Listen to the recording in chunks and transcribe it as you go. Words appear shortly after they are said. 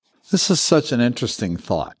This is such an interesting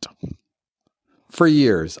thought. For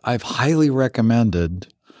years, I've highly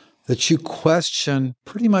recommended that you question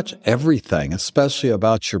pretty much everything, especially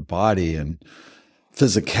about your body and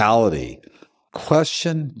physicality.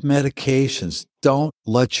 Question medications. Don't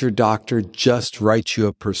let your doctor just write you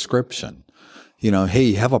a prescription. Hey,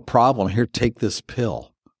 you have a problem. Here, take this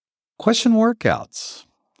pill. Question workouts.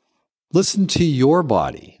 Listen to your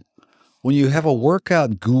body. When you have a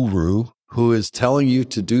workout guru who is telling you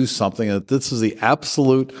to do something, that this is the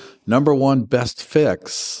absolute number one best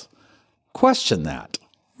fix, question that.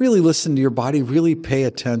 Really listen to your body. Really pay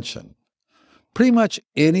attention. Pretty much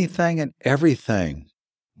anything and everything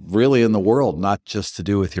really in the world, not just to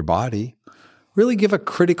do with your body. Really give a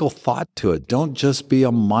critical thought to it. Don't just be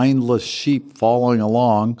a mindless sheep following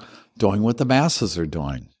along, doing what the masses are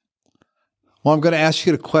doing. Well, I'm going to ask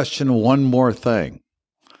you to question one more thing.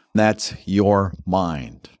 That's your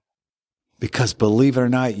mind. Because believe it or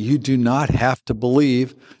not, you do not have to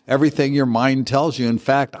believe everything your mind tells you. In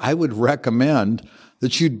fact, I would recommend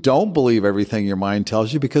that you don't believe everything your mind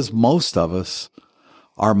tells you, because most of us,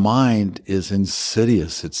 our mind is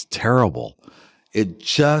insidious. It's terrible. It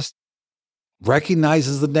just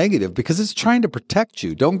recognizes the negative because it's trying to protect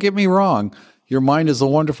you. Don't get me wrong. Your mind is a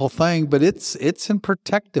wonderful thing, but it's in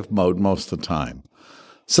protective mode most of the time.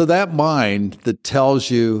 So that mind that tells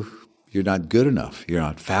you you're not good enough, you're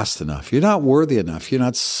not fast enough, you're not worthy enough, you're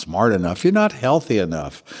not smart enough, you're not healthy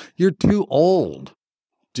enough, you're too old,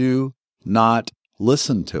 do not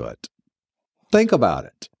listen to it. Think about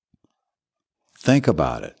it. Think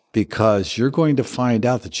about it, because you're going to find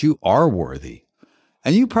out that you are worthy.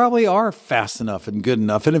 And you probably are fast enough and good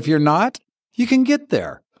enough. And if you're not, you can get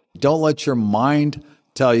there. Don't let your mind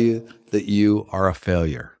tell you that you are a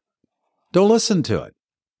failure. Don't listen to it,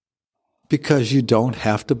 because you don't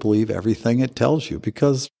have to believe everything it tells you,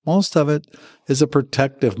 because most of it is a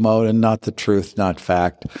protective mode and not the truth, not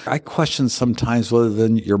fact. I question sometimes whether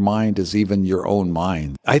your mind is even your own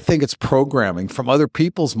mind. I think it's programming from other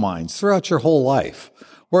people's minds throughout your whole life.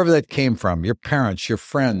 Wherever that came from, your parents, your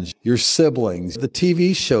friends, your siblings, the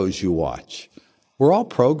TV shows you watch. We're all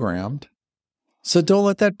programmed. So don't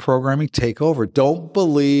let that programming take over. Don't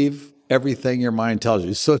believe everything your mind tells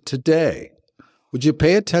you. So today, would you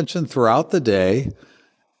pay attention throughout the day,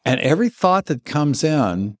 and every thought that comes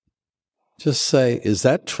in, just say, is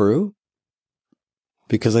that true?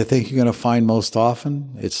 Because I think you're going to find most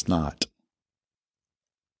often it's not.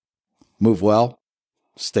 Move well,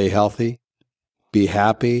 stay healthy, be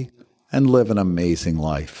happy, and live an amazing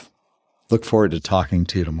life. Look forward to talking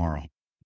to you tomorrow.